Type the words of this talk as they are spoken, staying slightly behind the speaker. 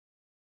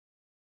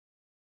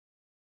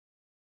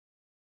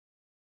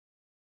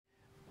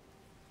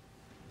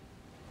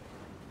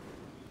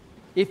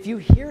If you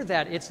hear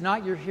that, it's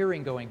not your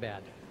hearing going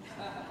bad.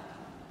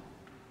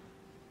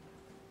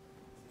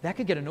 That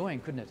could get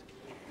annoying, couldn't it?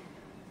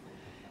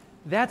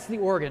 That's the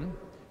organ,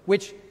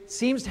 which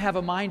seems to have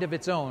a mind of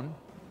its own.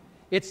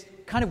 It's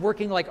kind of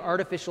working like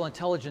artificial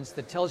intelligence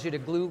that tells you to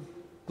glue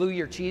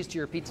your cheese to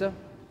your pizza.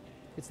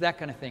 It's that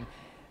kind of thing.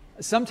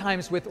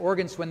 Sometimes with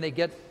organs, when they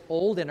get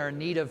old and are in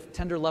need of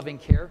tender, loving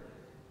care,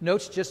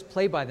 notes just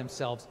play by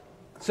themselves.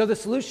 So the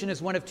solution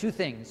is one of two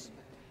things.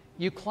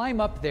 You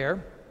climb up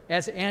there,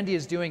 as Andy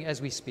is doing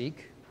as we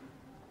speak,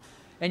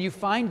 and you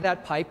find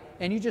that pipe,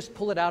 and you just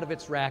pull it out of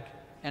its rack,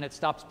 and it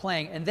stops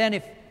playing. And then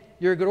if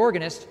you're a good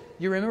organist,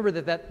 you remember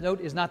that that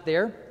note is not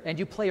there, and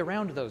you play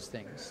around those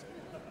things.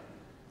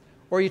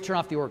 Or you turn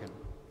off the organ.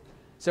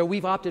 So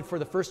we've opted for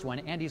the first one.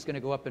 Andy's going to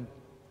go up and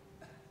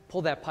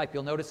pull that pipe.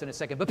 You'll notice in a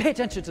second. But pay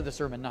attention to the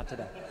sermon, not to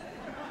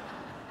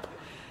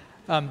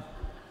that.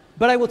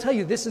 But I will tell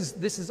you, this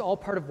is all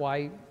part of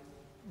why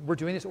we're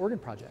doing this organ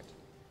project.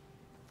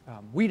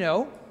 We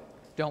know,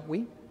 don't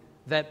we,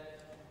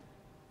 that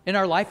in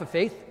our life of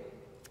faith,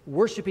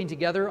 worshiping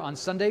together on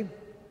Sunday,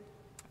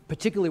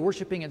 particularly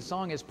worshiping in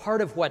song, is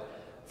part of what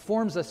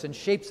forms us and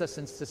shapes us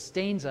and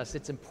sustains us.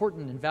 It's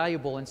important and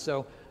valuable. And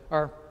so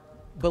our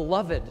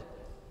beloved,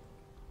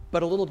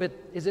 but a little bit,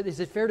 is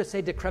it fair to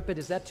say decrepit?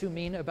 Is that too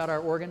mean about our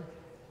organ?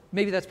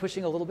 Maybe that's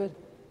pushing a little bit?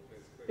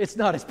 It's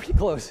not. It's pretty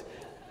close.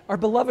 Our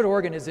beloved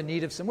organ is in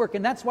need of some work,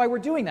 and that's why we're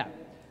doing that.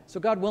 So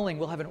God willing,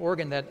 we'll have an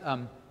organ that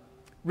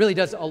really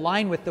does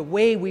align with the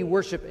way we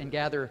worship and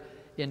gather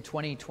in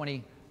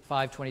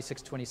 2025,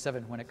 26,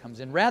 27 when it comes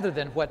in, rather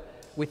than what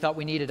we thought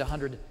we needed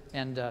 100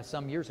 and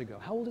some years ago.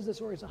 How old is this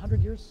organ? Is it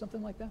 100 years,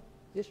 something like that?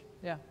 Ish?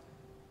 Yeah.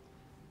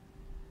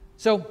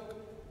 So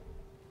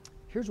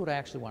here's what I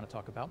actually want to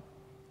talk about.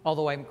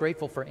 Although I'm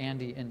grateful for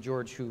Andy and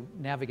George who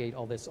navigate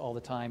all this all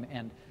the time,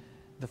 and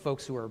the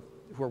folks who are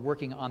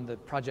working on the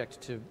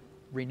project to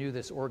renew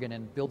this organ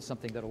and build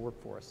something that'll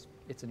work for us.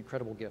 It's an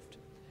incredible gift.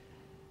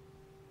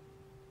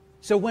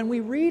 So when we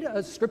read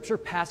a scripture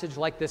passage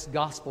like this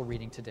gospel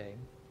reading today,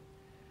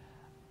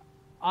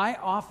 I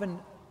often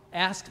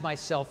ask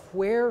myself,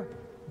 where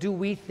do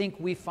we think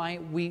we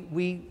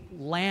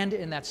land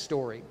in that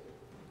story?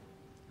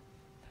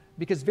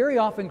 Because very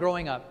often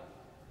growing up,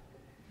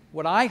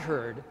 what I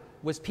heard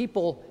was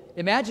people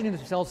imagining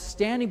themselves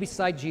standing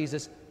beside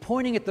Jesus,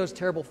 pointing at those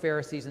terrible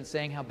Pharisees and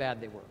saying how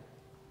bad they were.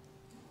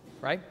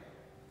 Right?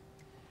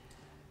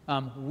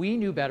 We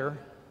knew better,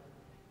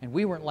 and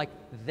we weren't like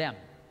them.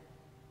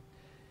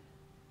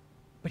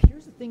 But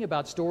here's the thing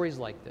about stories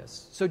like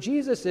this. So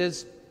Jesus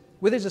is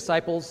with his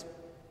disciples.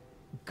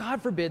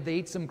 God forbid they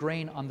eat some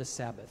grain on the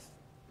Sabbath.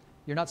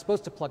 You're not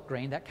supposed to pluck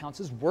grain. That counts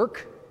as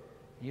work.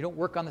 You don't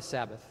work on the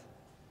Sabbath.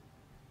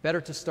 Better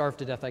to starve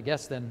to death, I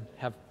guess, than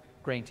have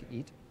grain to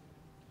eat.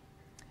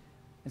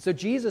 And so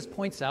Jesus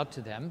points out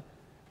to them,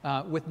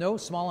 with no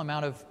small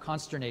amount of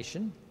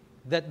consternation,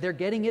 that they're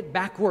getting it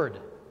backward.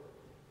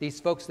 These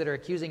folks that are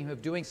accusing him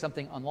of doing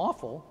something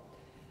unlawful.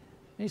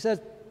 And he says,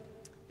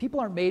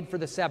 people aren't made for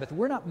the Sabbath.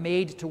 We're not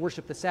made to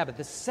worship the Sabbath.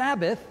 The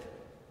Sabbath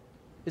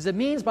is a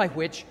means by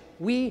which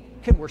we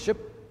can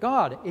worship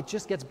God. It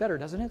just gets better,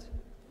 doesn't it?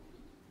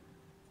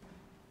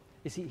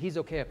 He's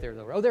okay up there,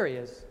 though. Oh, there he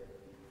is.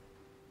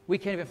 We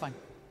can't even find.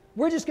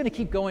 We're just going to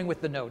keep going with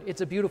the note.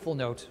 It's a beautiful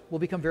note. We'll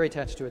become very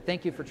attached to it.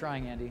 Thank you for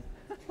trying, Andy.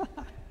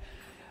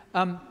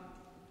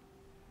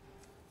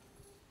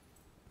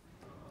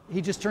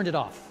 He just turned it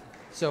off.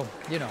 So,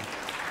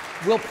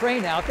 we'll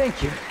pray now.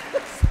 Thank you.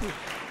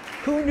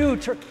 Who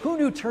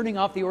knew turning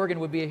off the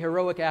organ would be a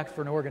heroic act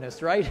for an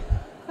organist, right?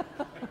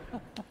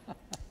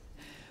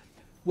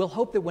 We'll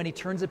hope that when he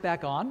turns it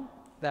back on,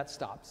 that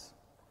stops.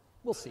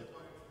 We'll see.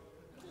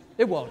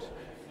 It won't.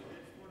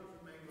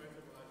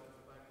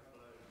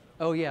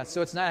 Oh, yeah,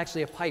 so it's not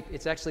actually a pipe.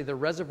 It's actually the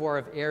reservoir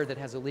of air that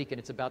has a leak, and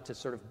it's about to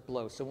sort of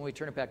blow. So when we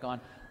turn it back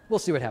on, we'll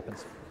see what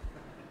happens.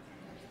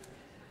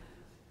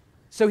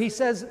 So he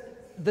says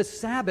the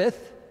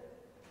Sabbath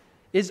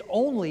is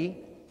only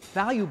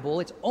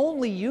valuable, it's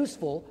only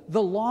useful,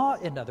 the law,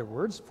 in other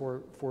words,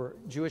 for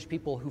Jewish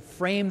people who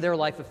frame their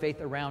life of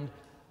faith around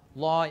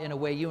law in a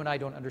way you and I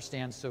don't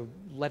understand, so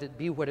let it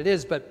be what it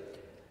is, but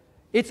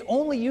it's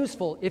only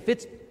useful if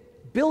it's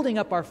building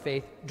up our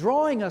faith,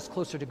 drawing us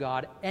closer to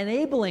God,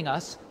 enabling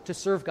us to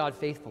serve God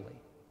faithfully.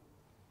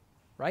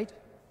 Right?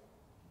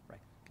 Right.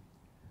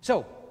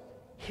 So,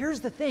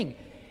 here's the thing.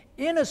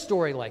 In a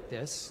story like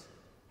this,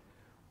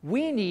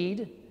 we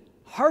need,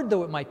 hard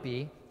though it might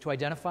be, to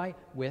identify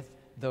with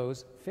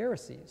those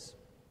Pharisees.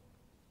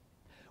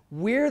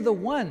 We're the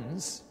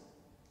ones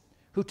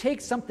who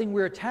take something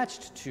we're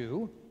attached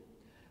to,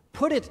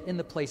 put it in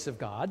the place of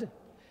God,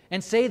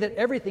 and say that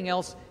everything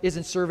else is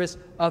in service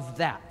of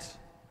that.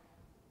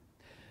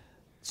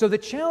 So the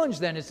challenge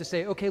then is to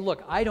say, okay,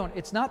 look,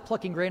 it's not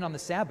plucking grain on the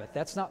Sabbath.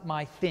 That's not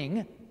my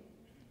thing.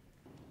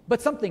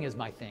 But something is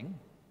my thing.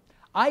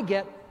 I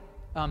get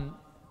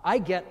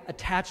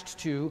attached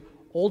to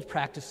old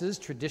practices,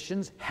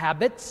 traditions,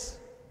 habits,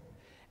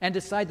 and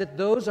decide that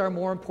those are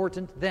more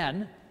important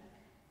than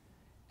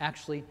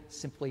actually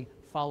simply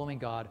following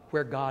God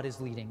where God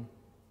is leading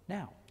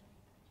now.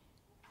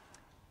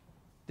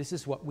 This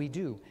is what we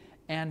do.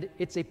 And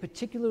it's a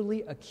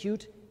particularly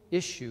acute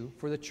issue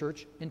for the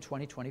church in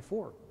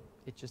 2024.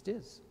 It just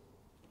is.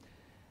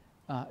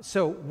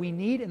 So we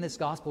need in this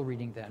gospel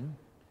reading then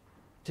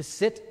to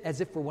sit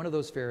as if we're one of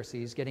those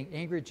Pharisees getting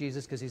angry at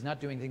Jesus because he's not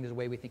doing things the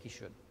way we think he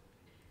should.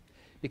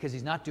 Because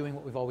he's not doing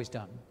what we've always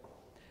done.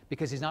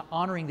 Because he's not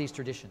honoring these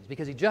traditions.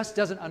 Because he just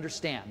doesn't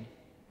understand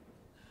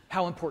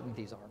how important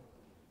these are.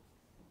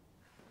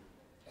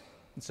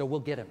 And so we'll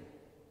get him.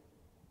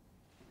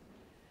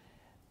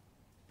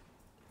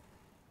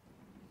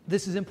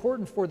 This is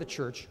important for the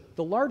church,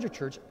 the larger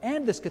church,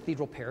 and this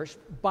cathedral parish.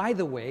 By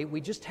the way,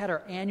 we just had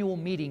our annual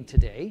meeting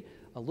today,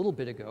 a little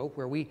bit ago,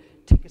 where we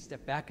take a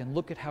step back and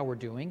look at how we're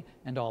doing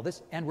and all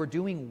this, and we're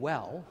doing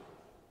well.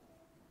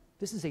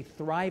 This is a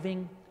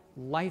thriving,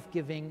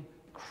 life-giving,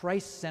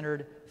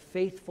 Christ-centered,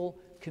 faithful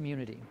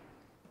community,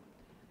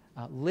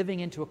 living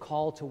into a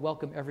call to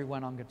welcome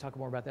everyone. I'm going to talk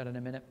more about that in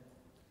a minute.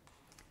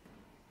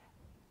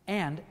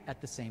 And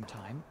at the same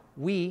time,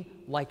 we,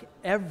 like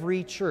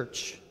every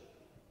church,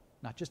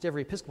 not just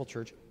every Episcopal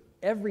church,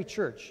 every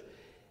church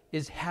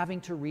is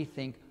having to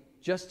rethink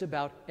just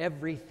about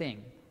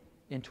everything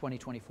in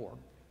 2024.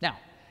 Now,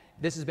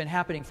 this has been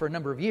happening for a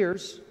number of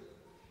years,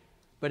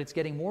 but it's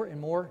getting more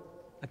and more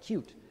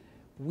acute.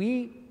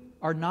 We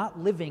are not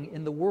living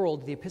in the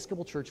world the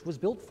Episcopal Church was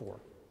built for.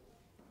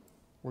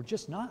 We're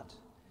just not.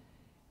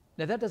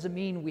 Now, that doesn't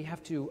mean we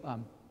have to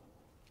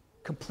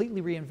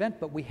completely reinvent,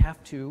 but we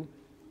have to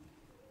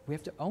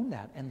own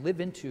that and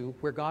live into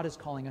where God is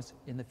calling us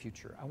in the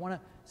future. I want to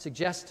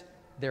suggest,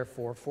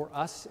 therefore, for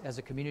us as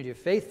a community of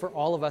faith, for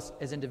all of us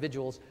as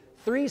individuals,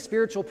 3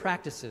 spiritual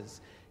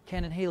practices.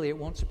 Ken and Haley, it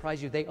won't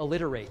surprise you, they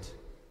alliterate,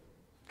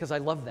 because I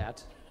love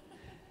that.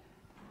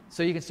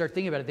 So you can start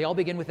thinking about it. They all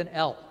begin with an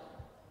L.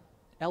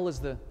 L is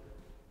the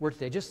word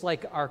today. Just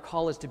like our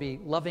call is to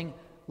be loving,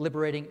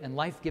 liberating, and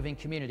life-giving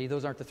community.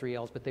 Those aren't the 3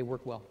 L's, but they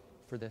work well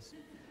for this.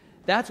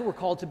 That's what we're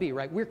called to be,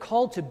 right? We're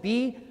called to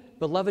be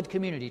beloved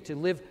community, to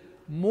live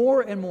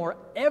more and more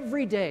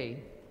every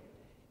day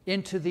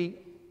into the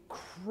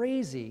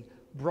crazy,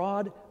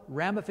 broad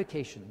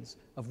ramifications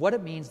of what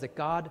it means that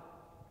God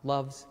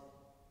loves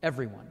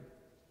everyone.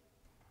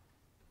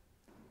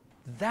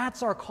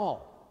 That's our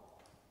call.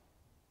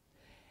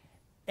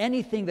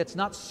 Anything that's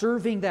not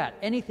serving that,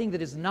 anything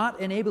that is not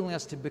enabling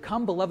us to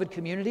become beloved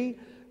community,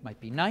 might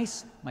be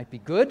nice, might be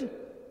good,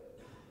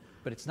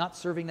 but it's not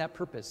serving that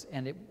purpose.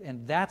 And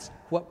that's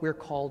what we're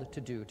called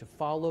to do, to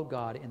follow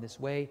God in this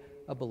way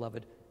of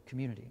beloved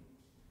community.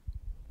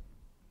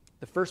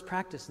 The first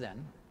practice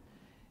then,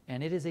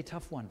 and it is a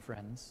tough one,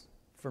 friends.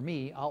 For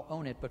me, I'll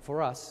own it, but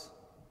for us,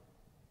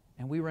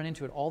 and we run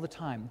into it all the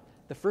time,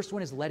 the first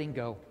one is letting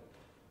go.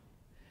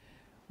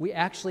 We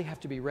actually have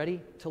to be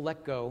ready to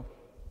let go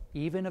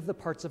even of the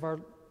parts of our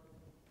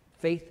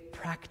faith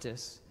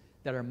practice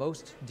that are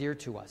most dear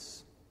to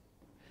us.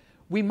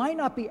 We might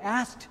not be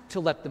asked to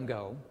let them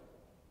go,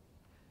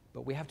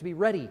 but we have to be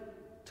ready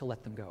to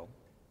let them go.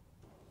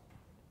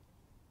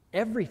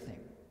 Everything.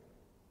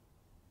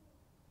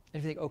 And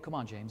if you think, oh, come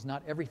on, James,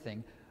 not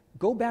everything.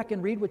 Go back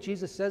and read what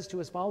Jesus says to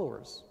his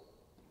followers.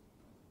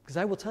 Because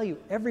I will tell you,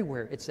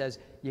 everywhere it says,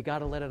 you got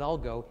to let it all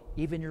go,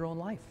 even your own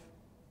life.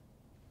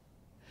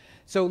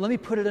 So let me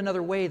put it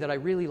another way that I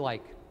really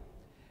like.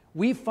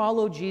 We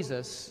follow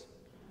Jesus.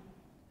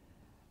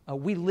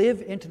 We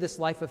live into this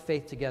life of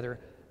faith together,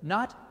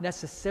 not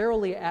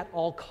necessarily at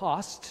all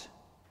cost,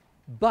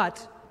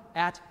 but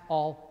at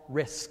all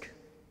risk.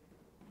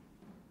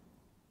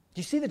 Do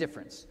you see the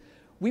difference?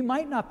 We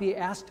might not be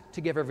asked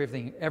to give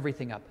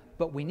everything up,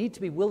 but we need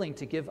to be willing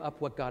to give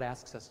up what God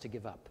asks us to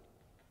give up.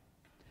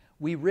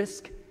 We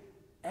risk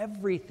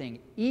everything,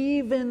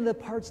 even the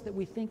parts that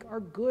we think are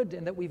good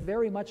and that we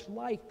very much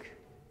like.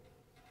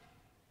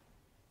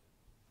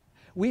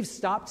 We've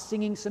stopped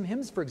singing some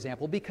hymns, for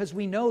example, because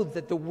we know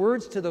that the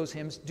words to those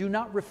hymns do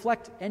not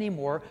reflect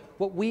anymore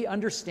what we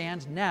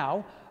understand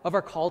now of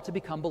our call to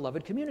become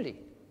beloved community.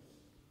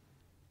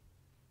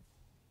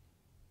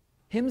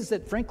 Hymns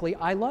that, frankly,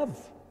 I love.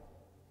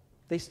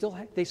 They still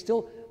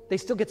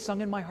get sung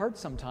in my heart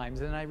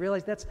sometimes, and I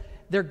realize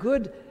they're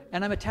good,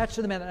 and I'm attached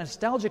to them in a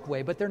nostalgic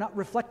way, but they're not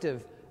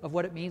reflective of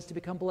what it means to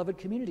become beloved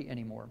community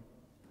anymore.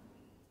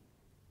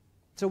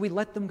 So we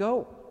let them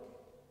go.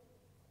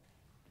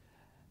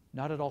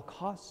 Not at all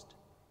cost,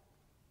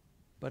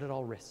 but at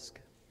all risk.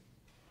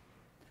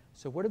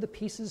 So what are the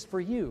pieces for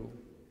you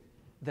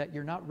that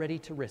you're not ready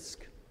to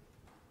risk?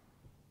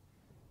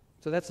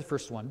 So that's the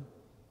first one.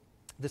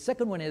 The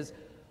second one is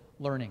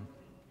learning.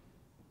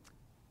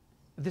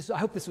 I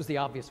hope this was the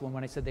obvious one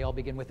when I said they all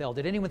begin with L.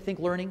 Did anyone think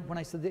learning when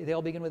I said they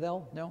all begin with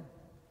L? No?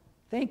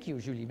 Thank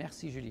you, Julie.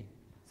 Merci, Julie.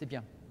 C'est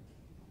bien.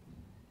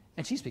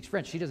 And she speaks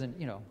French. She doesn't,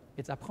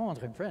 it's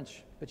apprendre in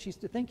French. But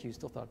thank you,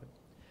 still thought of it.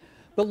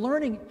 But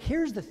learning,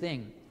 here's the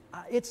thing.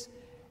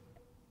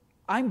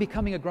 I'm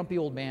becoming a grumpy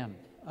old man.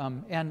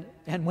 And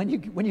when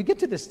you get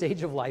to this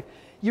stage of life,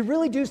 you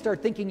really do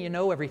start thinking you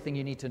know everything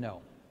you need to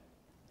know.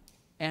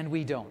 And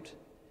we don't.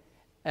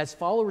 As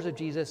followers of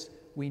Jesus,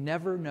 we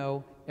never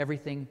know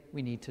everything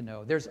we need to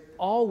know. There's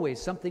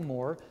always something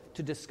more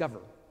to discover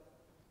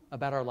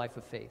about our life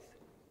of faith.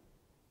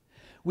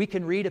 We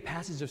can read a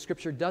passage of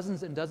Scripture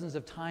dozens and dozens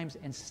of times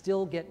and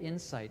still get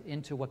insight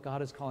into what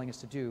God is calling us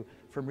to do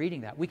from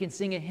reading that. We can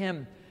sing a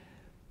hymn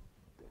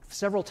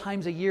several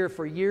times a year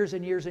for years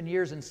and years and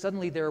years, and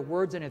suddenly there are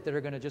words in it that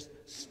are going to just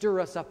stir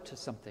us up to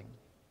something.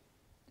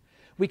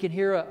 We can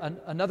hear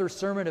another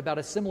sermon about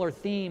a similar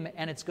theme,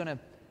 and it's going to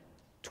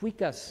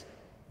tweak us,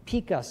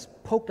 pique us,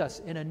 poke us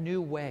in a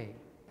new way,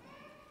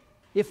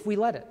 if we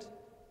let it.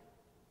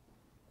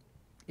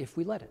 If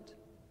we let it.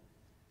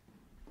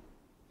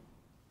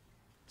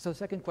 So the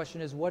second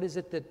question is, what is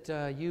it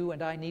that you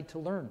and I need to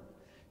learn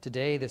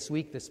today, this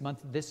week, this month,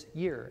 this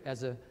year,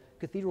 as a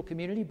cathedral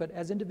community, but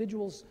as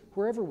individuals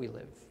wherever we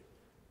live?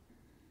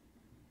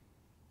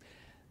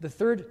 The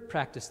third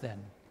practice,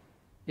 then,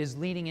 is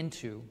leaning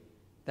into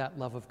that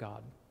love of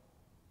God.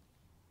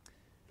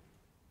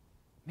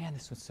 Man,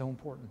 this was so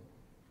important.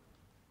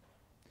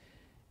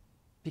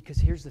 Because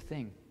here's the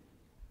thing.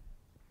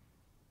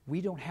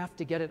 We don't have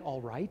to get it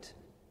all right.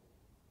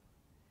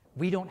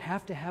 We don't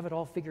have to have it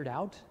all figured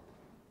out.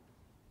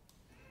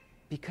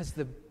 Because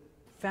the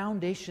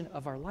foundation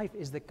of our life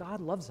is that God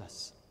loves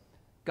us.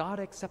 God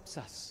accepts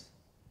us.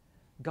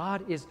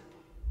 God is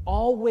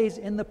always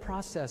in the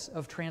process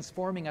of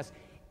transforming us,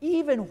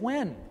 even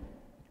when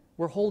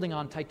we're holding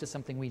on tight to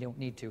something we don't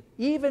need to,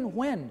 even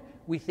when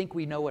we think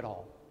we know it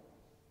all.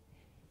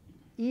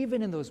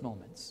 Even in those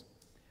moments,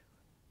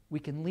 we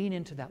can lean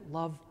into that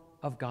love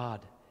of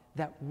God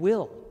that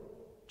will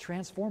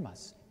transform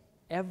us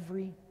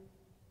every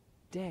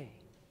day.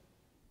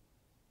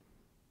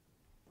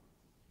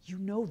 You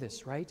know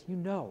this, right? You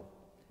know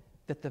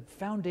that the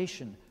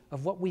foundation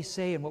of what we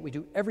say and what we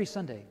do every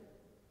Sunday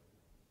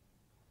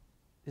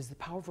is the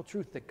powerful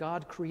truth that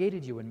God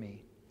created you and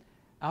me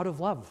out of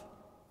love,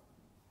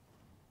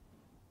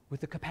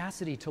 with the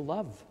capacity to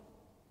love.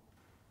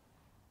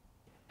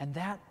 And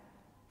that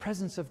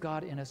presence of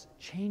God in us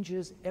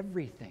changes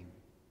everything.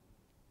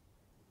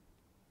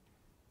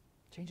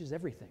 Changes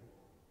everything.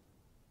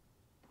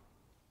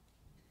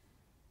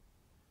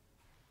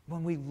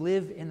 When we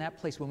live in that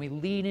place, when we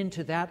lean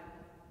into that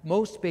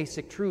most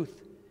basic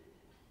truth,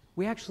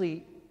 we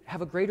actually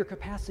have a greater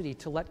capacity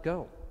to let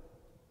go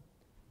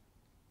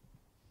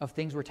of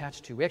things we're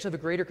attached to. We actually have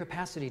a greater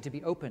capacity to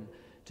be open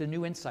to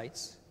new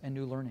insights and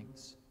new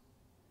learnings.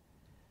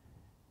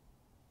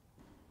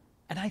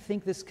 And I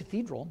think this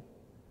cathedral,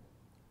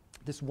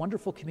 this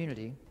wonderful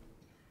community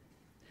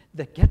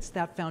that gets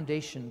that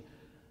foundation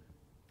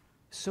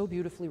so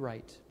beautifully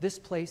right, this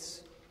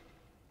place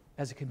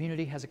as a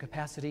community has a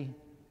capacity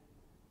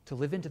to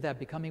live into that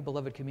becoming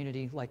beloved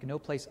community like no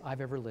place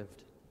I've ever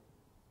lived.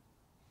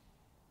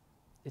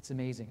 It's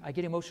amazing. I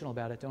get emotional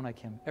about it, don't I,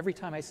 Kim? Every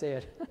time I say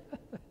it.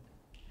 An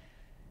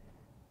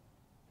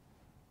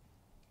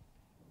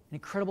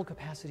incredible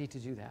capacity to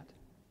do that.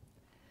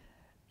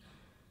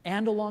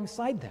 And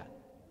alongside that,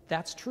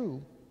 that's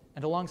true,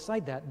 and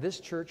alongside that, this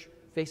church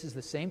faces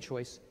the same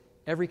choice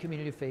every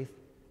community of faith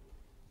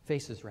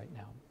faces right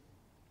now,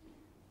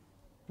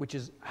 which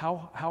is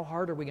how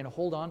hard are we going to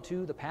hold on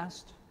to the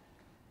past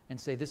and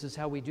say, this is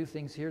how we do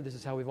things here, this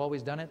is how we've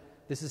always done it,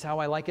 this is how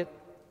I like it,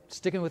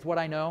 sticking with what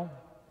I know,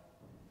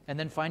 and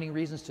then finding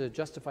reasons to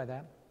justify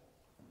that?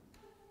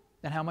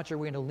 And how much are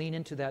we going to lean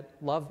into that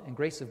love and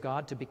grace of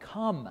God to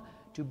become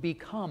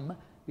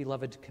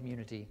beloved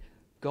community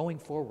going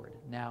forward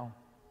now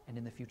and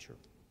in the future?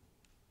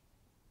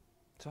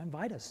 So I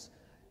invite us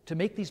to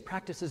make these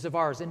practices of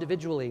ours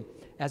individually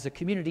as a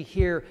community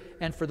here,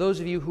 and for those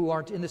of you who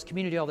aren't in this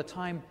community all the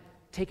time,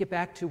 take it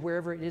back to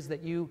wherever it is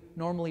that you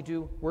normally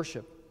do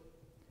worship.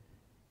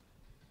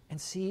 And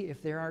see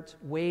if there aren't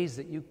ways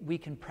that we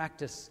can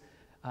practice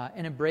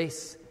and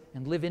embrace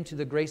and live into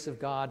the grace of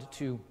God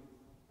to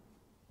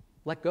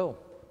let go.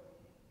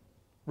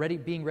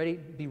 Be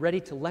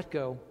ready to let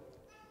go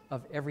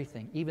of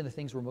everything, even the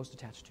things we're most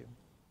attached to.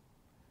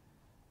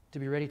 To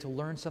be ready to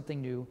learn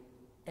something new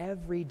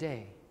every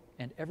day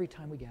and every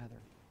time we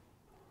gather.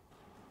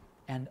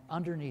 And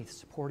underneath,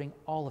 supporting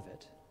all of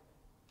it,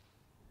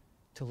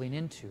 to lean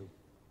into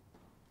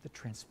the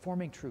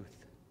transforming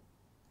truth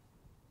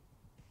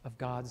of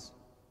God's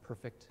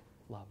perfect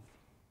love.